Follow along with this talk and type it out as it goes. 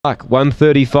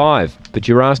135, but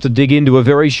you're asked to dig into a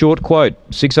very short quote.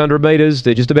 600 metres,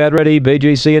 they're just about ready.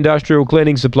 BGC Industrial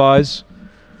Cleaning Supplies.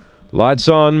 Lights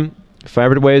on.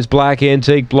 Favourite wears black,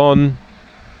 antique blonde.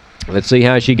 Let's see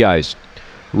how she goes.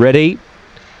 Ready.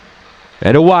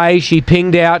 And away, she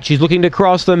pinged out. She's looking to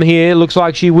cross them here. Looks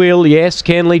like she will. Yes,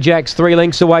 Canley Jack's 3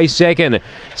 lengths away second.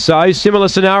 So, similar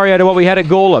scenario to what we had at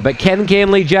Gawler. But can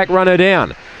Canley Jack run her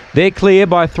down? They're clear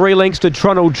by 3 lengths to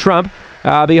Tronald Trump.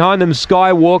 Behind them,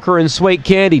 Skywalker and Sweet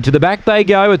Candy. To the back they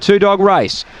go, a 2-dog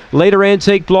race. Leader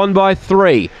Antique Blonde by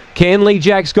 3. Canley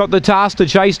Jack's got the task to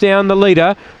chase down the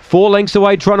leader. 4 lengths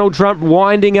away, Tronald Trump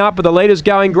winding up, but the leader's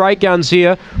going great guns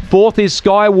here. 4th is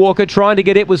Skywalker, trying to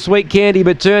get it with Sweet Candy,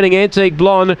 but turning Antique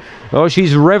Blonde. Oh,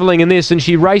 she's revelling in this, and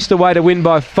she raced away to win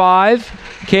by 5.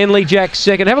 Canley Jack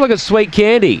second. Have a look at Sweet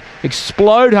Candy.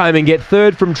 Explode home and get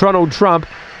 3rd from Tronald Trump,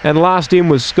 and last in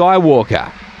was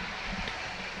Skywalker.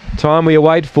 Time we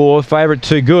await for favourite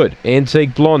Too Good.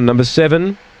 Antique Blonde, number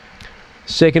 7.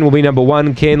 Second will be number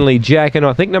 1, Canley Jack. And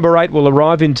I think number 8 will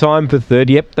arrive in time for 3rd.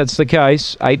 Yep, that's the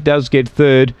case. 8 does get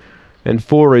 3rd. And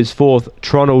 4 is 4th,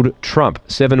 Tronald Trump.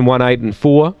 7, 1, 8 and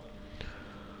 4.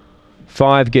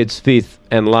 5 gets 5th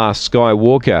and last,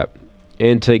 Skywalker.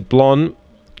 Antique Blonde,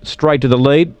 straight to the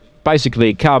lead. Basically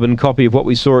a carbon copy of what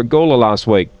we saw at Gawler last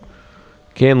week.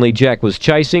 Canley Jack was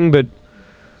chasing, but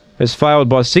has failed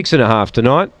by 6.5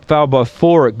 tonight. Failed by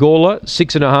 4 at Gawler,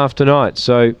 6.5 tonight.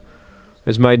 So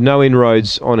has made no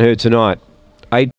inroads on her tonight.